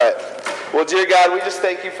Well, dear God, we just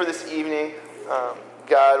thank you for this evening.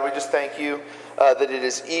 God, we just thank you that it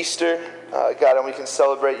is Easter, God, and we can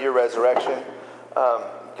celebrate your resurrection.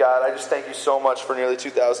 God, I just thank you so much for nearly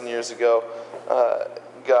 2,000 years ago.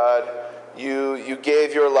 God, you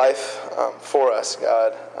gave your life for us,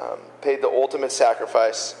 God, paid the ultimate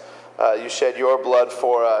sacrifice. You shed your blood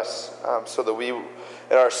for us so that we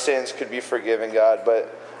and our sins could be forgiven, God.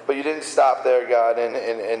 But you didn't stop there, God,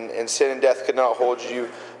 and sin and death could not hold you,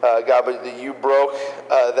 God, but that you broke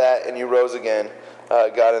that and you rose again,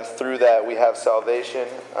 God, and through that we have salvation,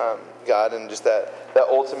 God, and just that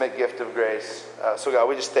ultimate gift of grace. So, God,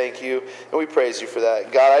 we just thank you and we praise you for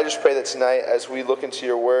that. God, I just pray that tonight as we look into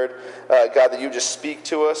your word, God, that you just speak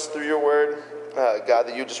to us through your word, God,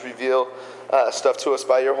 that you just reveal stuff to us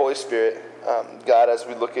by your Holy Spirit, God, as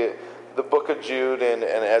we look at the book of Jude and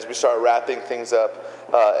as we start wrapping things up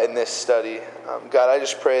in this study. God, I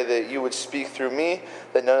just pray that you would speak through me,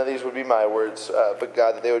 that none of these would be my words, but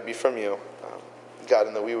God, that they would be from you. God,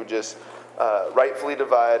 and that we would just rightfully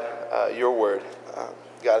divide your word.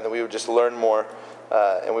 God, and that we would just learn more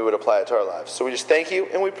and we would apply it to our lives. So we just thank you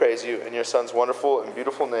and we praise you in your Son's wonderful and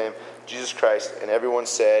beautiful name, Jesus Christ. And everyone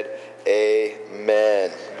said,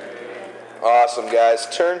 amen. Awesome, guys.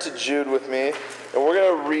 Turn to Jude with me, and we're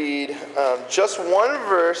going to read just one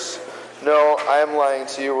verse. No, I am lying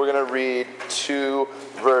to you. We're going to read two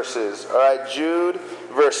verses. All right, Jude,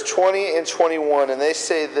 verse 20 and 21, and they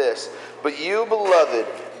say this: "But you, beloved,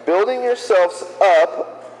 building yourselves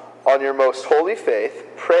up on your most holy faith,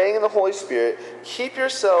 praying in the Holy Spirit, keep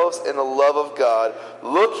yourselves in the love of God,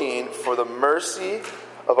 looking for the mercy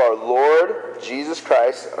of our Lord Jesus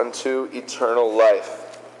Christ unto eternal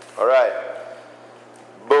life." All right.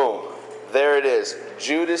 Boom. There it is.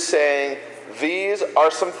 Jude is saying, these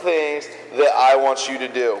are some things that I want you to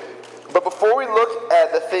do. But before we look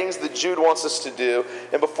at the things that Jude wants us to do,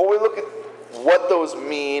 and before we look at what those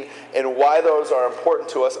mean and why those are important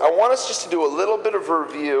to us, I want us just to do a little bit of a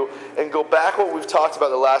review and go back what we've talked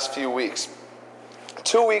about the last few weeks.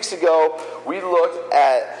 2 weeks ago, we looked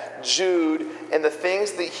at Jude and the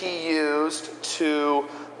things that he used to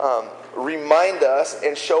remind us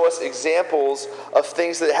and show us examples of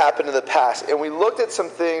things that happened in the past. And we looked at some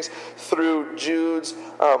things through Jude's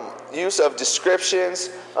use of descriptions.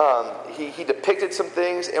 He depicted some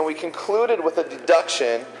things, and we concluded with a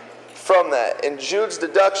deduction from that. And Jude's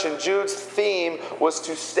deduction, Jude's theme was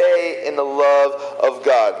to stay in the love of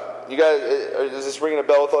God. You guys, is this ringing a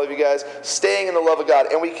bell with all of you guys? Staying in the love of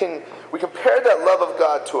God. And we compared that love of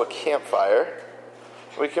God to a campfire.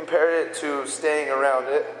 We compared it to staying around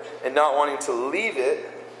it and not wanting to leave it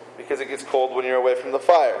because it gets cold when you're away from the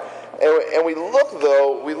fire. And we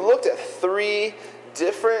looked at three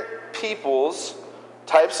different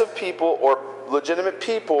types of people or legitimate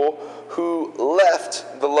people who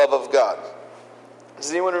left the love of God.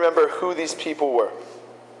 Does anyone remember who these people were?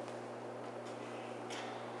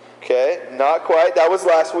 Okay, not quite. That was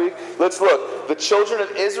last week. Let's look. The children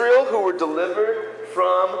of Israel who were delivered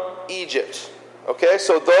from Egypt. Okay,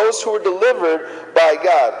 so those who were delivered by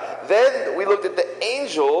God. Then we looked at the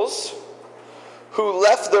angels who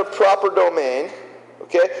left their proper domain.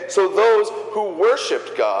 Okay, so those who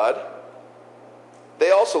worshipped God, they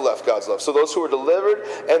also left God's love. So those who were delivered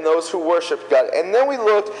and those who worshipped God. And then we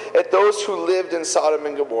looked at those who lived in Sodom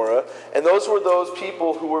and Gomorrah. And those were those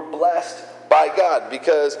people who were blessed by God.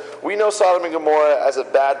 Because we know Sodom and Gomorrah as a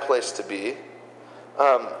bad place to be.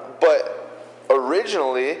 But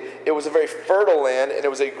originally, it was a very fertile land, and it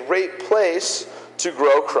was a great place to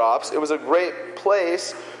grow crops. It was a great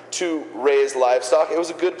place to raise livestock. It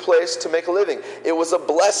was a good place to make a living. It was a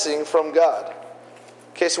blessing from God.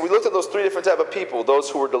 Okay, so we looked at those three different types of people. Those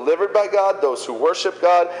who were delivered by God, those who worship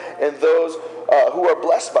God, and those who are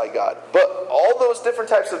blessed by God. But all those different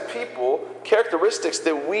types of people, characteristics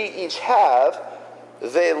that we each have,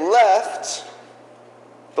 they left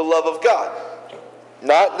the love of God.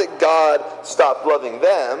 Not that God stopped loving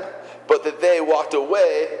them, but that they walked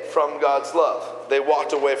away from God's love. They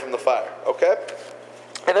walked away from the fire, okay?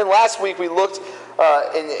 And then last week we looked,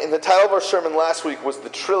 in the title of our sermon last week was the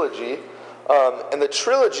trilogy. And the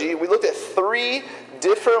trilogy, we looked at three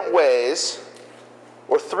different ways,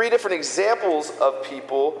 or three different examples of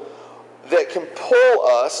people that can pull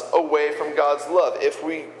us away from God's love if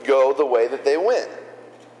we go the way that they went.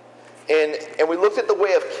 And we looked at the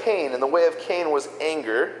way of Cain, and the way of Cain was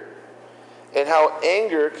anger, and how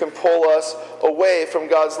anger can pull us away from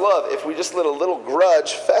God's love. If we just let a little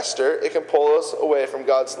grudge fester, it can pull us away from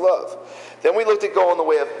God's love. Then we looked at going the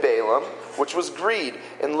way of Balaam, which was greed,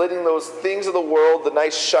 and letting those things of the world, the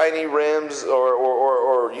nice shiny rims,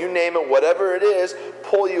 or you name it, whatever it is,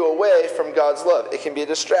 pull you away from God's love. It can be a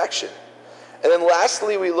distraction. And then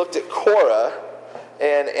lastly, we looked at Korah,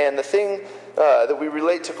 and the thing that we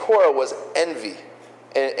relate to Korah was envy.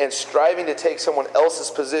 And striving to take someone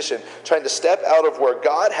else's position, trying to step out of where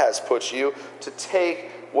God has put you to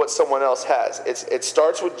take what someone else has. It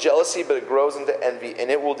starts with jealousy, but it grows into envy,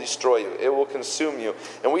 and it will destroy you. It will consume you.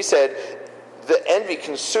 And we said the envy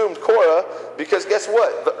consumed Korah because guess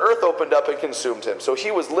what? The earth opened up and consumed him. So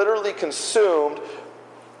he was literally consumed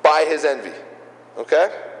by his envy. Okay?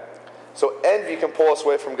 So envy can pull us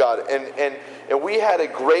away from God. And we had a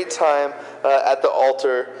great time at the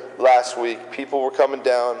altar last week. People were coming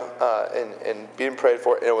down and being prayed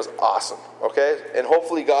for, and it was awesome. Okay? And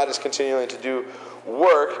hopefully God is continuing to do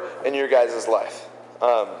work in your guys' life.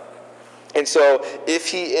 And so if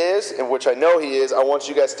he is, and which I know he is, I want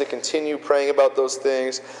you guys to continue praying about those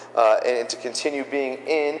things and to continue being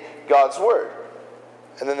in God's Word.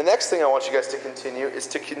 And then the next thing I want you guys to continue is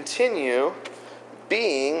to continue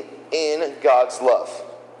being in God's love.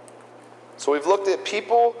 So we've looked at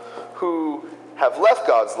people who have left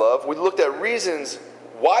God's love. We looked at reasons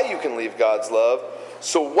why you can leave God's love.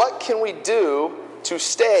 So what can we do to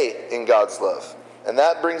stay in God's love? And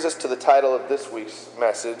that brings us to the title of this week's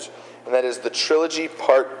message, and that is the Trilogy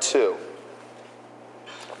Part 2.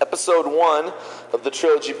 Episode 1 of the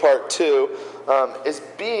Trilogy Part 2 is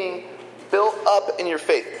being built up in your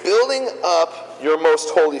faith. Building up your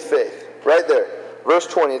most holy faith. Right there. Verse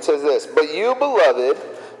 20, it says this, "But you, beloved,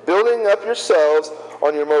 building up yourselves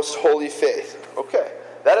on your most holy faith." Okay.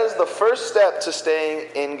 That is the first step to staying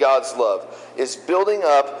in God's love, is building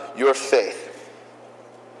up your faith.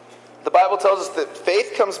 The Bible tells us that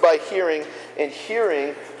faith comes by hearing, and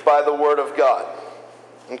hearing by the Word of God.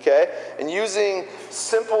 Okay? And using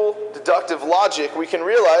simple deductive logic, we can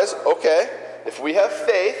realize, okay, if we have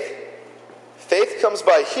faith, faith comes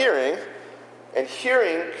by hearing, and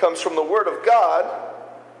hearing comes from the Word of God.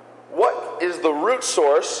 What is the root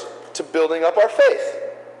source to building up our faith?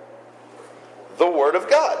 The Word of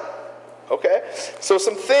God. Okay? So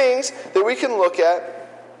some things that we can look at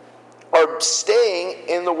are staying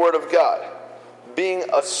in the Word of God. Being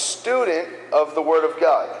a student of the Word of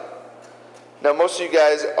God. Now, most of you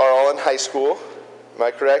guys are all in high school. Am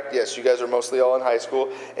I correct? Yes, you guys are mostly all in high school.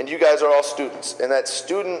 And you guys are all students. And that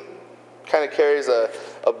student kind of carries a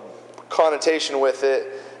connotation with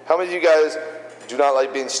it. How many of you guys do not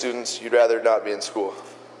like being students? You'd rather not be in school?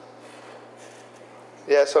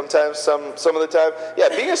 Yeah, sometimes, some of the time. Yeah,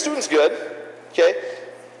 being a student's good. Okay?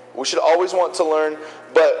 We should always want to learn.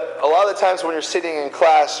 But a lot of the times when you're sitting in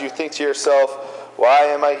class, you think to yourself, why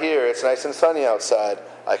am I here? It's nice and sunny outside.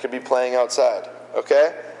 I could be playing outside.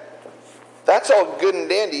 Okay? That's all good and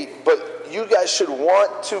dandy, but you guys should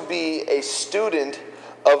want to be a student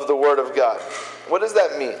of the Word of God. What does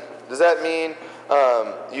that mean? Does that mean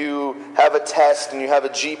you have a test and you have a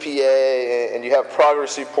GPA and you have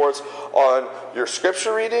progress reports on your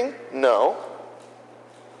scripture reading? No.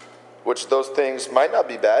 Which those things might not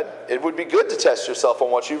be bad. It would be good to test yourself on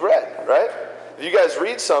what you've read, right? If you guys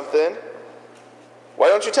read something, why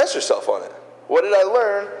don't you test yourself on it? What did I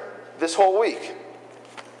learn this whole week?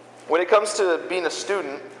 When it comes to being a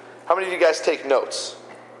student, how many of you guys take notes?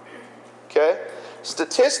 Okay?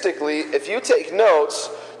 Statistically, if you take notes,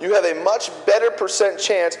 you have a much better %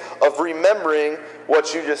 chance of remembering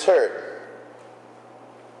what you just heard.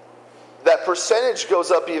 That percentage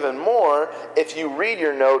goes up even more if you read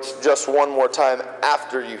your notes just one more time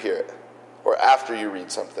after you hear it or after you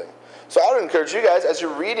read something. So I would encourage you guys, as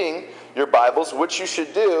you're reading your Bibles, which you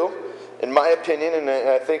should do, in my opinion, and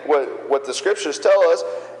I think what the scriptures tell us,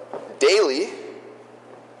 daily,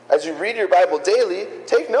 as you read your Bible daily,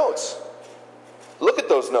 take notes. Look at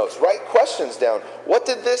those notes. Write questions down. What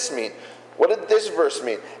did this mean? What did this verse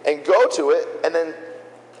mean? And go to it and then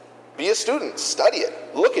be a student. Study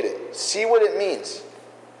it. Look at it. See what it means.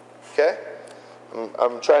 Okay?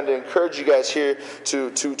 I'm trying to encourage you guys here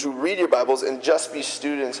to read your Bibles and just be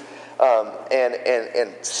students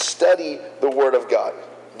and study the Word of God.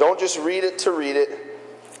 Don't just read it to read it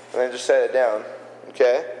and then just set it down.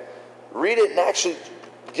 Okay? Read it and actually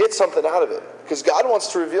get something out of it. Because God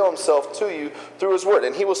wants to reveal Himself to you through His Word.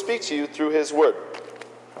 And He will speak to you through His Word.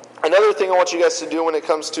 Another thing I want you guys to do when it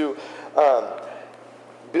comes to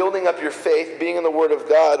building up your faith, being in the Word of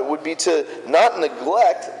God, would be to not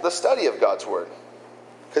neglect the study of God's Word.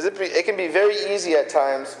 Because it can be very easy at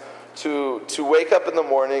times to wake up in the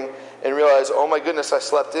morning and realize, oh my goodness, I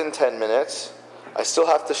slept in 10 minutes. I still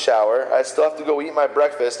have to shower. I still have to go eat my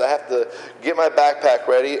breakfast. I have to get my backpack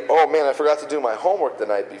ready. Oh man, I forgot to do my homework the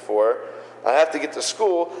night before. I have to get to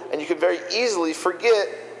school. And you can very easily forget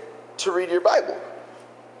to read your Bible.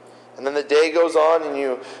 And then the day goes on and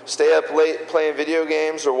you stay up late playing video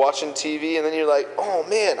games or watching TV, and then you're like, oh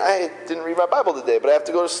man, I didn't read my Bible today, but I have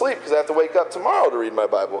to go to sleep because I have to wake up tomorrow to read my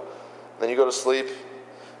Bible. And then you go to sleep,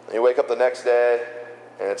 and you wake up the next day,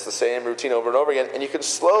 and it's the same routine over and over again, and you can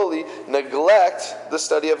slowly neglect the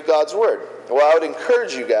study of God's Word. Well, I would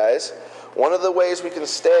encourage you guys, one of the ways we can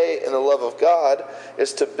stay in the love of God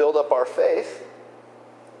is to build up our faith.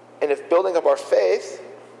 And if building up our faith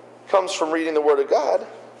comes from reading the Word of God,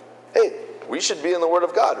 hey, we should be in the Word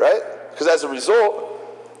of God, right? Because as a result,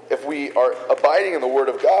 if we are abiding in the Word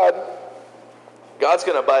of God, God's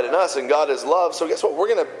going to abide in us, and God is love. So guess what? We're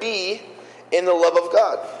going to be in the love of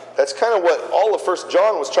God. That's kind of what all of 1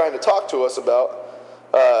 John was trying to talk to us about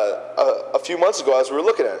a few months ago as we were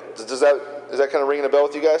looking at it. Is that kind of ringing a bell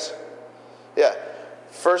with you guys? Yeah.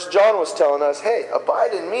 1 John was telling us, hey,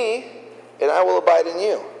 abide in me, and I will abide in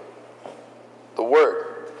you. The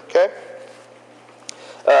Word. Okay?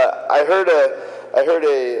 I heard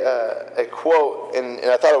a quote, and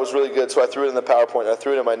I thought it was really good, so I threw it in the PowerPoint. I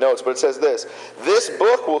threw it in my notes, but it says this: this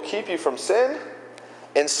book will keep you from sin,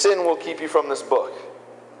 and sin will keep you from this book.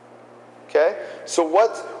 Okay? So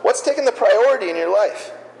what's taking the priority in your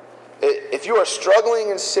life? If you are struggling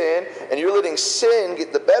in sin, and you're letting sin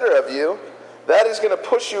get the better of you, that is going to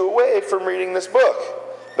push you away from reading this book.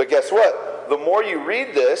 But guess what? The more you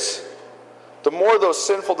read this, the more those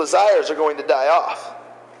sinful desires are going to die off.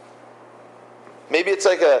 Maybe it's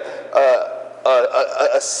like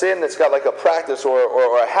a sin that's got like a practice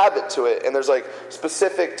or a habit to it, and there's like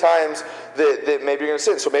specific times that maybe you're going to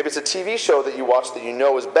sin. So maybe it's a TV show that you watch that you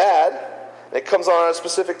know is bad, and it comes on at a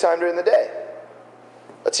specific time during the day.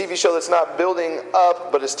 A TV show that's not building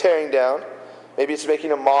up but is tearing down. Maybe it's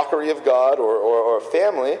making a mockery of God or a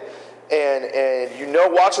family, and you know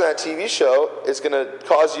watching that TV show is going to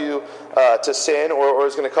cause you to sin or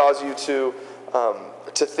is going to cause you to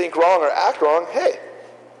think wrong or act wrong. Hey,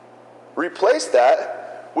 replace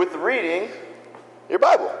that with reading your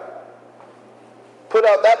Bible. Put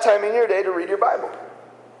out that time in your day to read your Bible.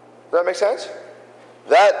 Does that make sense?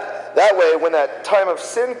 That way, when that time of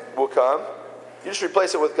sin will come, you just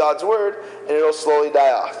replace it with God's Word, and it'll slowly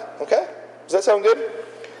die off. Okay? Does that sound good?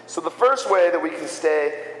 So the first way that we can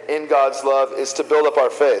stay in God's love is to build up our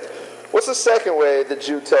faith. What's the second way that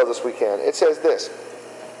Jude tells us we can? It says this: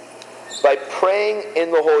 by praying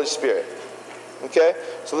in the Holy Spirit. Okay?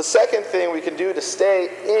 So the second thing we can do to stay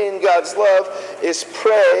in God's love is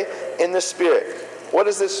pray in the Spirit. What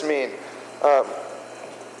does this mean?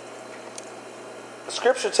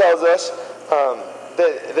 Scripture tells us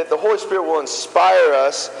that the Holy Spirit will inspire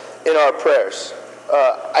us in our prayers.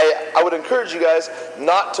 I would encourage you guys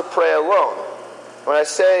not to pray alone. When I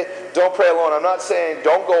say don't pray alone, I'm not saying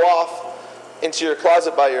don't go off into your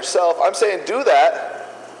closet by yourself. I'm saying do that,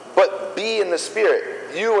 but be in the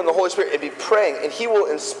Spirit, you and the Holy Spirit, and be praying, and He will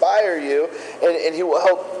inspire you, and He will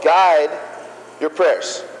help guide your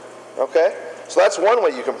prayers. Okay? So that's one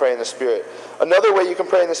way you can pray in the Spirit. Another way you can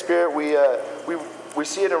pray in the Spirit, we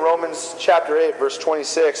see it in Romans chapter 8, verse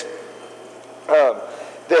 26,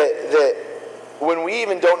 that when we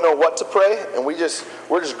even don't know what to pray, and we're just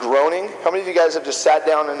groaning. How many of you guys have just sat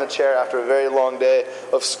down in a chair after a very long day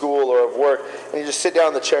of school or of work, and you just sit down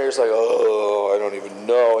in the chair, and you're just like, oh, I don't even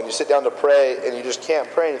know. And you sit down to pray, and you just can't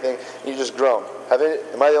pray anything, and you just groan. Am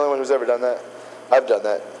I the only one who's ever done that? I've done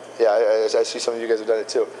that. Yeah, I see some of you guys have done it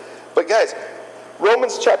too. But guys,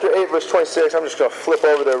 Romans chapter 8, verse 26, I'm just going to flip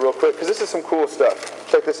over there real quick, because this is some cool stuff.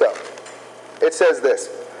 Check this out. It says this: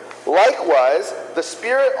 likewise, the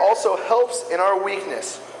Spirit also helps in our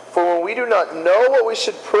weakness. For when we do not know what we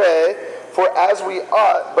should pray for as we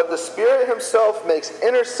ought, but the Spirit Himself makes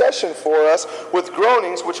intercession for us with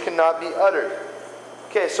groanings which cannot be uttered.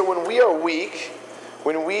 Okay, so when we are weak,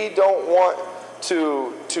 when we don't want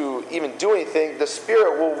to even do anything, the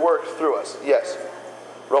Spirit will work through us. Yes.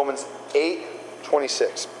 Romans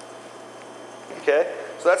 8:26. Okay?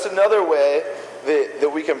 So that's another way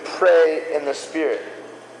that we can pray in the Spirit.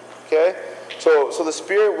 Okay? So the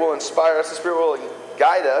Spirit will inspire us, the Spirit will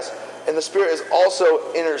guide us, and the Spirit is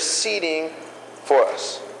also interceding for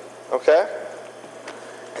us. Okay?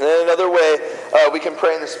 And then another way we can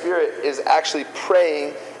pray in the Spirit is actually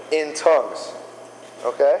praying in tongues.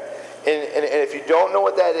 Okay? And if you don't know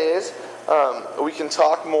what that is, we can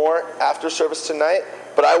talk more after service tonight,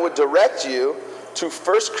 but I would direct you to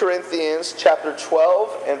 1 Corinthians chapter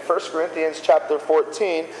 12 and 1 Corinthians chapter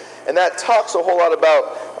 14, and that talks a whole lot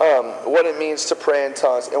about what it means to pray in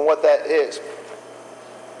tongues and what that is.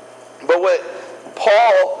 But what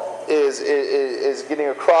Paul is getting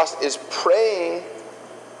across is praying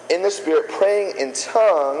in the Spirit, praying in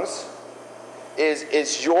tongues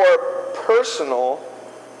is your personal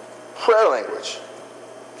prayer language.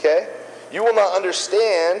 Okay? You will not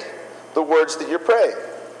understand the words that you're praying.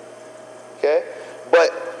 Okay? But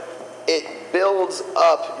it builds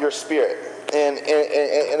up your spirit. And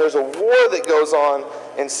there's a war that goes on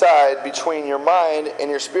inside between your mind and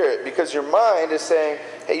your spirit, because your mind is saying,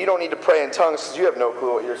 hey, you don't need to pray in tongues because you have no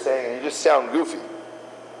clue what you're saying and you just sound goofy.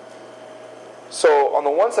 So on the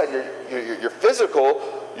one side, your physical,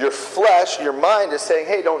 your flesh, your mind is saying,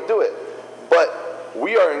 hey, don't do it. But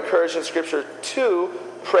we are encouraged in Scripture to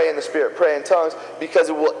pray in the Spirit, pray in tongues, because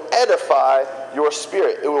it will edify your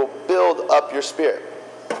spirit. It will build up your spirit.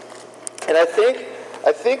 And I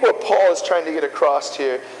think what Paul is trying to get across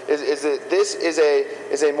here is that this is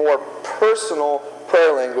a more personal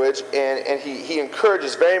prayer language, and he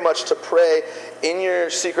encourages very much to pray in your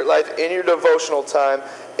secret life, in your devotional time,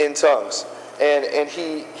 in tongues. And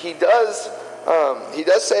he does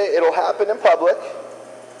say it'll happen in public.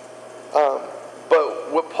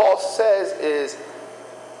 But what Paul says is,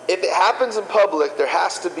 if it happens in public, there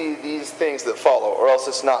has to be these things that follow, or else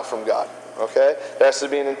it's not from God. Okay? There has to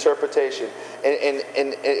be an interpretation.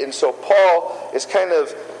 And so Paul is kind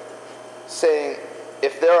of saying,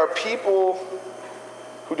 if there are people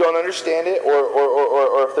who don't understand it,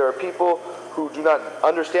 or if there are people who do not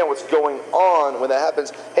understand what's going on when that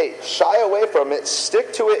happens, hey, shy away from it,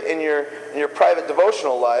 stick to it in your private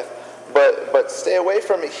devotional life, but stay away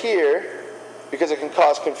from it here, because it can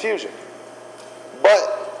cause confusion.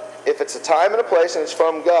 But if it's a time and a place and it's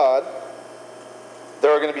from God,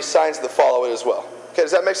 there are going to be signs that follow it as well. Okay,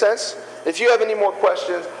 does that make sense? If you have any more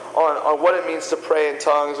questions on what it means to pray in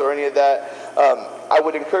tongues or any of that, I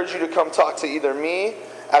would encourage you to come talk to either me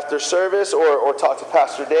after service, or talk to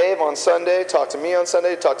Pastor Dave on Sunday, talk to me on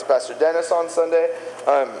Sunday, talk to Pastor Dennis on Sunday.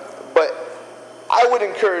 But I would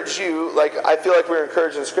encourage you, like I feel like we're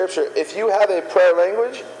encouraged in Scripture, if you have a prayer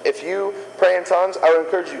language, if you pray in tongues, I would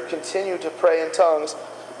encourage you, continue to pray in tongues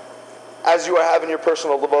as you are having your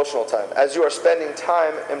personal devotional time, as you are spending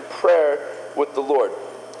time in prayer with the Lord.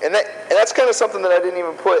 And that's kind of something that I didn't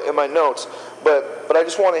even put in my notes, but I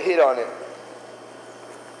just want to hit on it.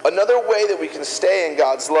 Another way that we can stay in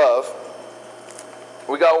God's love,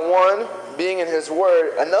 we got one, being in His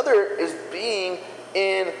Word. Another is being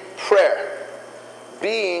in prayer.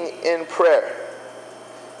 Being in prayer.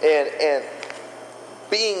 And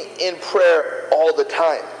being in prayer all the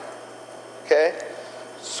time. Okay?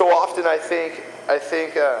 So often I think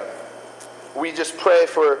we just pray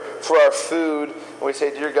for our food, and we say,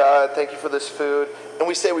 dear God, thank you for this food, and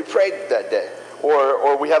we say we prayed that day.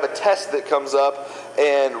 Or we have a test that comes up,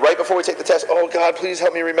 and right before we take the test, oh God, please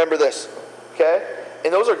help me remember this. Okay?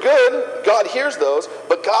 And those are good. God hears those,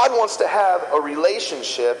 but God wants to have a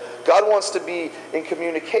relationship. God wants to be in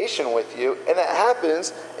communication with you, and that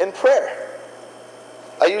happens in prayer.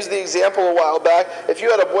 I used the example a while back. If you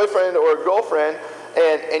had a boyfriend or a girlfriend,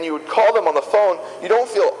 and you would call them on the phone, you don't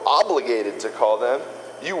feel obligated to call them.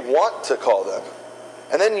 You want to call them.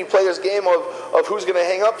 And then you play this game of who's going to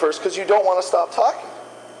hang up first, because you don't want to stop talking.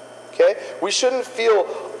 Okay? We shouldn't feel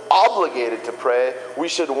obligated to pray. We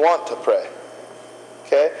should want to pray.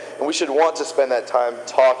 Okay? And we should want to spend that time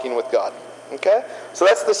talking with God. Okay? So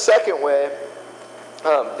that's the second way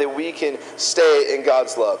that we can stay in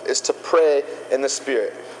God's love, is to pray in the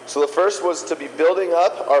Spirit. So the first was to be building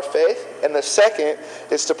up our faith, and the second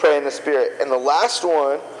is to pray in the Spirit. And the last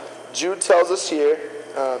one, Jude tells us here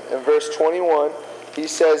in verse 21, he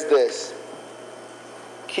says this: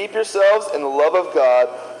 keep yourselves in the love of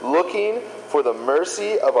God, looking for the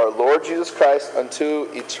mercy of our Lord Jesus Christ unto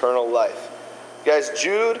eternal life. Guys,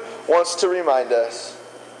 Jude wants to remind us,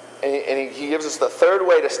 and he gives us the third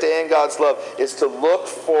way to stay in God's love, is to look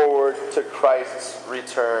forward to Christ's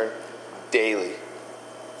return daily.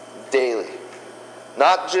 Daily.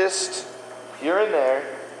 Not just here and there,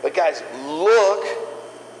 but guys, look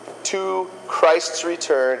to Christ's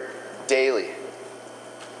return daily.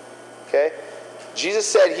 Okay? Jesus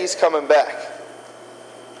said He's coming back.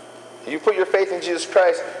 You put your faith in Jesus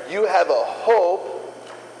Christ, you have a hope,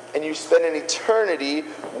 and you spend an eternity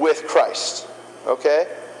with Christ. Okay?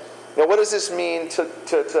 Now, what does this mean to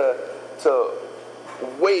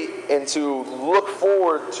wait and to look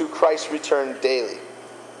forward to Christ's return daily?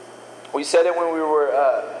 We said it when we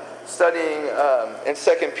were studying in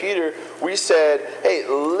 2 Peter. We said, hey,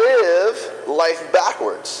 live life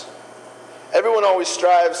backwards. Everyone always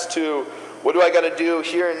strives to, what do I got to do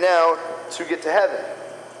here and now to get to heaven?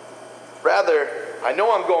 Rather, I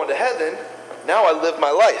know I'm going to heaven, now I live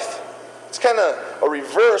my life. It's kind of a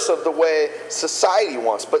reverse of the way society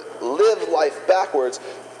wants, but live life backwards.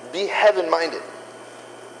 Be heaven-minded.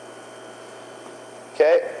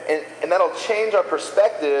 Okay? And that'll change our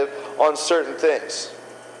perspective on certain things.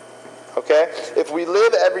 Okay? If we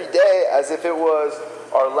live every day as if it was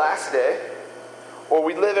our last day, or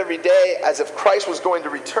we live every day as if Christ was going to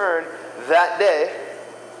return that day,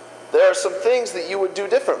 there are some things that you would do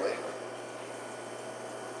differently.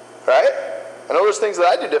 Right? I know there's things that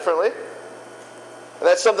I do differently. And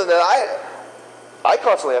that's something that I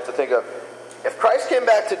constantly have to think of. If Christ came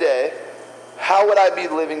back today, how would I be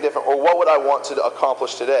living different? Or what would I want to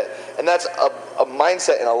accomplish today? And that's a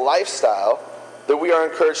mindset and a lifestyle that we are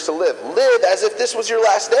encouraged to live. Live as if this was your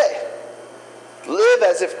last day. Live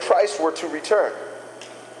as if Christ were to return.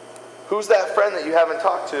 Who's that friend that you haven't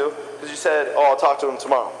talked to because you said, oh, I'll talk to him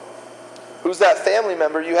tomorrow? Who's that family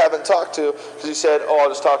member you haven't talked to because you said, oh, I'll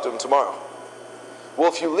just talk to him tomorrow?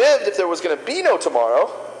 Well, if you lived, if there was going to be no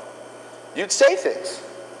tomorrow, you'd say things.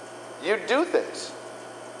 You'd do things.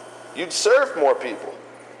 You'd serve more people.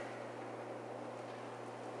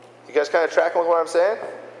 You guys kind of tracking with what I'm saying?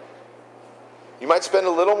 You might spend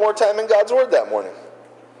a little more time in God's Word that morning.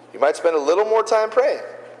 You might spend a little more time praying.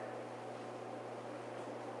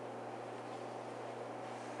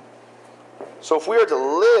 So if we are to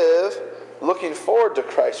live looking forward to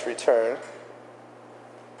Christ's return,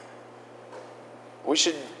 we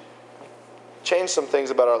should change some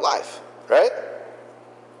things about our life, right?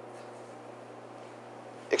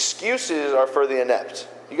 Excuses are for the inept.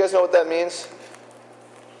 You guys know what that means?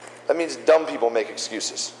 That means dumb people make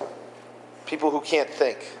excuses. People who can't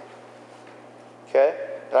think. Okay?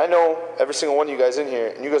 And I know every single one of you guys in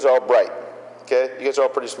here, and you guys are all bright. Okay? You guys are all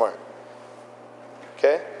pretty smart.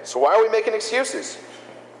 Okay? So why are we making excuses?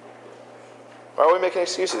 Why are we making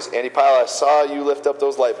excuses? Andy Pyle, I saw you lift up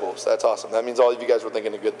those light bulbs. That's awesome. That means all of you guys were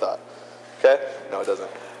thinking a good thought. Okay? No, it doesn't.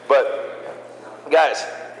 But, guys,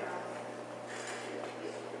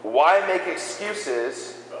 why make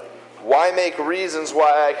excuses? Why make reasons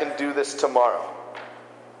why I can do this tomorrow?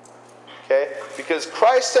 Okay? Because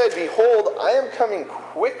Christ said, behold, I am coming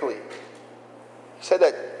quickly. He said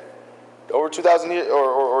that over 2,000 years,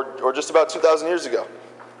 or just about 2,000 years ago.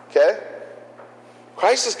 Okay?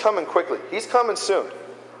 Christ is coming quickly. He's coming soon.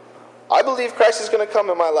 I believe Christ is going to come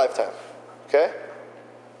in my lifetime. Okay?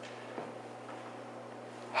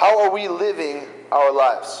 How are we living our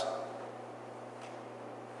lives?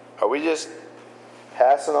 Are we just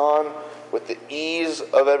passing on with the ease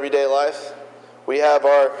of everyday life? We have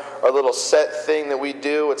our little set thing that we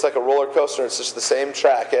do. It's like a roller coaster. It's just the same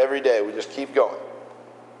track every day. We just keep going.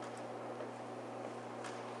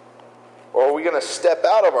 Or are we going to step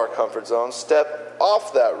out of our comfort zone, step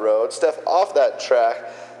off that road, step off that track,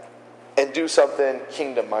 and do something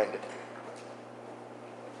kingdom-minded?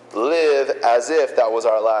 Live as if that was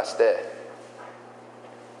our last day.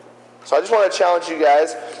 So I just want to challenge you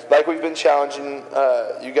guys, like we've been challenging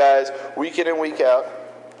you guys week in and week out.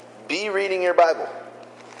 Be reading your Bible.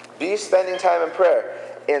 Be spending time in prayer.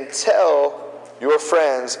 And tell your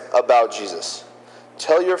friends about Jesus.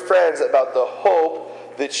 Tell your friends about the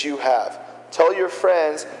hope that you have. Tell your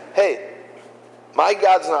friends, hey, my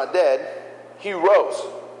God's not dead. He rose.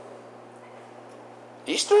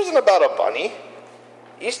 Easter isn't about a bunny.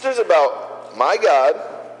 Easter's about my God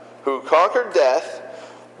who conquered death,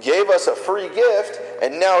 gave us a free gift,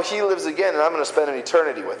 and now he lives again, and I'm going to spend an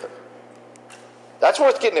eternity with him. That's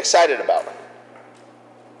worth getting excited about.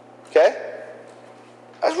 Okay?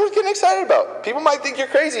 That's worth getting excited about. People might think you're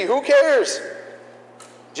crazy. Who cares?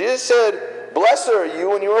 Jesus said, blessed are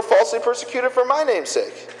you when you are falsely persecuted for my name's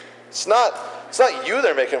sake. It's not you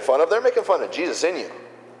they're making fun of. They're making fun of Jesus in you.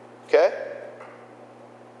 Okay?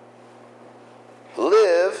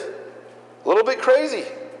 Live a little bit crazy.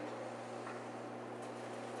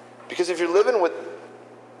 Because if you're living with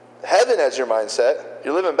heaven as your mindset,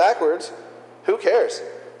 you're living backwards, who cares?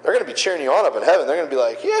 They're going to be cheering you on up in heaven. They're going to be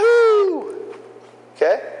like, yahoo!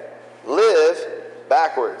 Okay? Live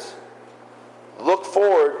backwards. Look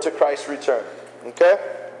forward to Christ's return. Okay?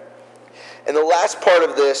 And the last part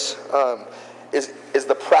of this is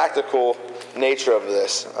the practical nature of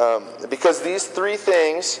this. Because these three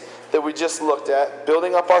things that we just looked at,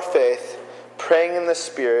 building up our faith, praying in the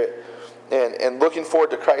Spirit, and looking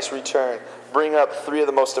forward to Christ's return, bring up three of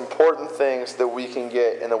the most important things that we can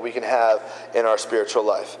get and that we can have in our spiritual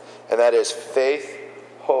life. And that is faith,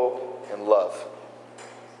 hope, and love.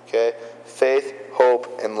 Okay? Faith,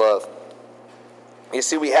 hope, and love. You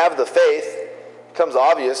see, we have the faith. It becomes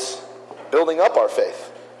obvious building up our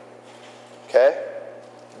faith. Okay?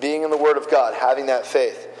 Being in the Word of God, having that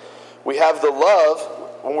faith. We have the love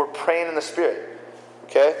when we're praying in the Spirit.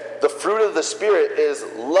 Okay? The fruit of the Spirit is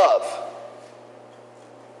love.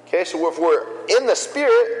 Okay, so if we're in the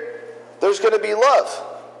Spirit, there's going to be love.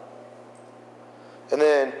 And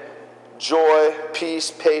then joy,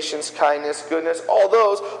 peace, patience, kindness, goodness, all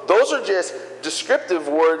those are just descriptive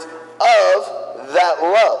words of that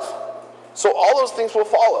love. So all those things will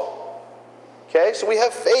follow. Okay, so we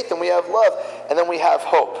have faith and we have love, and then we have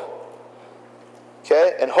hope.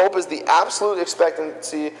 Okay, and hope is the absolute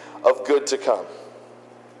expectancy of good to come.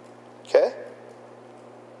 Okay?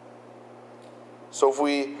 So if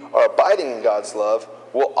we are abiding in God's love,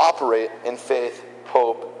 we'll operate in faith,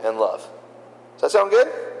 hope, and love. Does that sound good?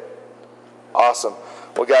 Awesome.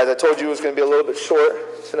 Well, guys, I told you it was going to be a little bit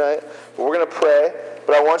short tonight, but we're going to pray.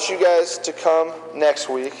 But I want you guys to come next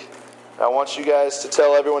week. I want you guys to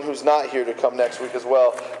tell everyone who's not here to come next week as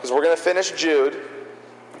well, because we're going to finish Jude.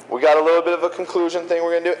 We got a little bit of a conclusion thing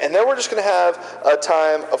we're going to do, and then we're just going to have a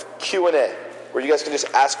time of Q&A, where you guys can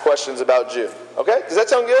just ask questions about Jude. Okay? Does that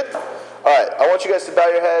sound good? All right. I want you guys to bow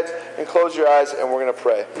your heads and close your eyes, and we're going to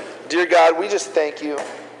pray. Dear God, we just thank you.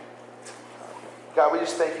 God, we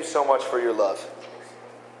just thank you so much for your love.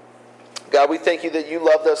 God, we thank you that you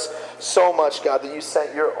loved us so much, God, that you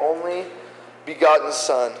sent your only begotten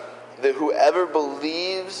Son, that whoever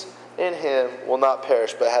believes in him will not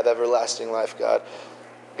perish but have everlasting life, God.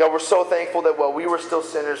 God, we're so thankful that while we were still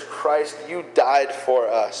sinners, Christ, you died for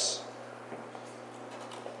us.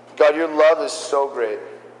 God, your love is so great.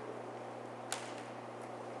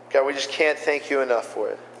 God, we just can't thank you enough for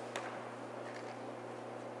it.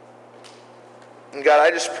 And God,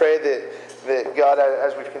 I just pray that God,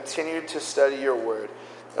 as we've continued to study your word,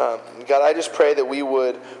 God, I just pray that we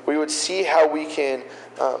would see how we can,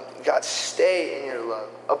 God, stay in your love,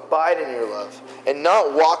 abide in your love, and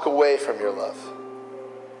not walk away from your love.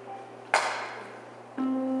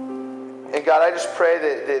 And God, I just pray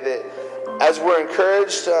that as we're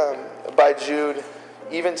encouraged by Jude,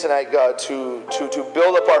 even tonight, God, to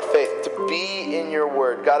build up our faith, to be in your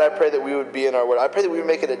word. God, I pray that we would be in our word. I pray that we would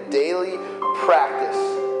make it a daily practice.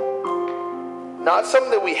 Not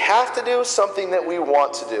something that we have to do, something that we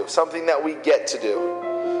want to do, something that we get to do.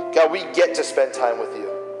 God, we get to spend time with you.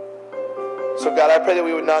 So God, I pray that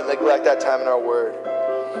we would not neglect that time in our word.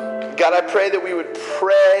 God, I pray that we would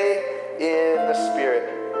pray in the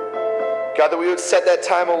Spirit. God, that we would set that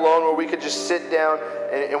time alone where we could just sit down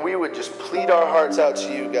and we would just plead our hearts out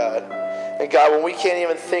to you, God. And God, when we can't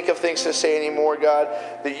even think of things to say anymore, God,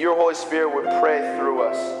 that your Holy Spirit would pray through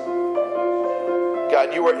us.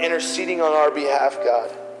 God, you are interceding on our behalf, God.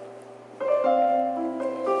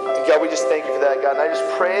 And God, we just thank you for that, God. And I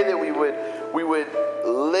just pray that we would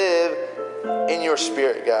live in your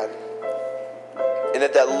Spirit, God. And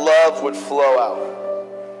that love would flow out.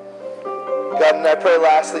 God, and I pray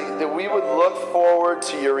lastly that we would look forward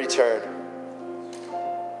to your return.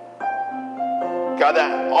 God,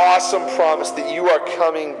 that awesome promise that you are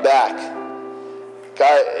coming back.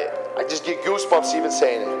 God, I just get goosebumps even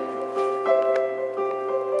saying it.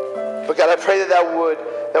 But God, I pray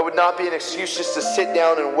that would not be an excuse just to sit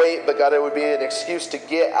down and wait, but God, it would be an excuse to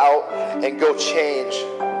get out and go change.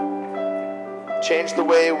 Change the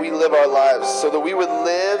way we live our lives so that we would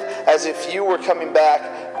live as if you were coming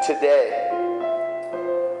back today.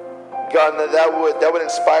 God, that would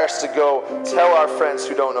inspire us to go tell our friends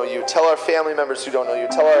who don't know you, tell our family members who don't know you,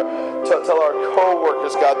 tell our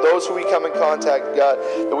co-workers, God, those who we come in contact, God,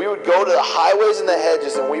 that we would go to the highways and the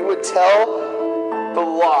hedges and we would tell the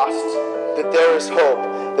lost that there is hope,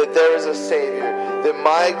 that there is a Savior, that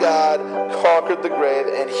my God conquered the grave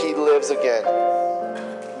and he lives again.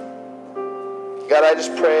 God, I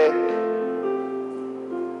just pray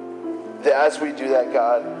that as we do that,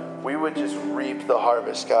 God, we would just reap the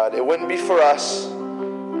harvest, God. It wouldn't be for us.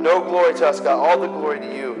 No glory to us, God. All the glory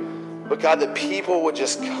to you. But God, that people would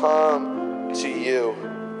just come to you.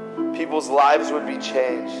 People's lives would be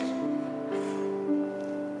changed.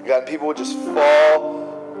 God, people would just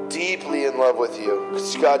fall deeply in love with you.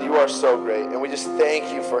 Because, God, you are so great. And we just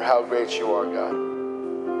thank you for how great you are, God.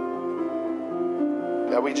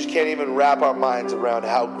 God, we just can't even wrap our minds around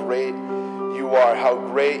how great you are, how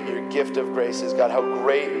great your gift of grace is, God, how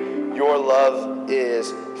great your love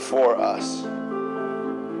is for us.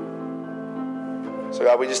 So,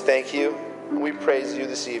 God, we just thank you and we praise you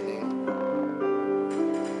this evening.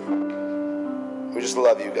 We just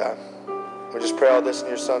love you, God. We just pray all this in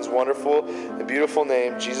your Son's wonderful and beautiful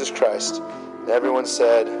name, Jesus Christ. And everyone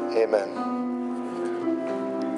said, amen.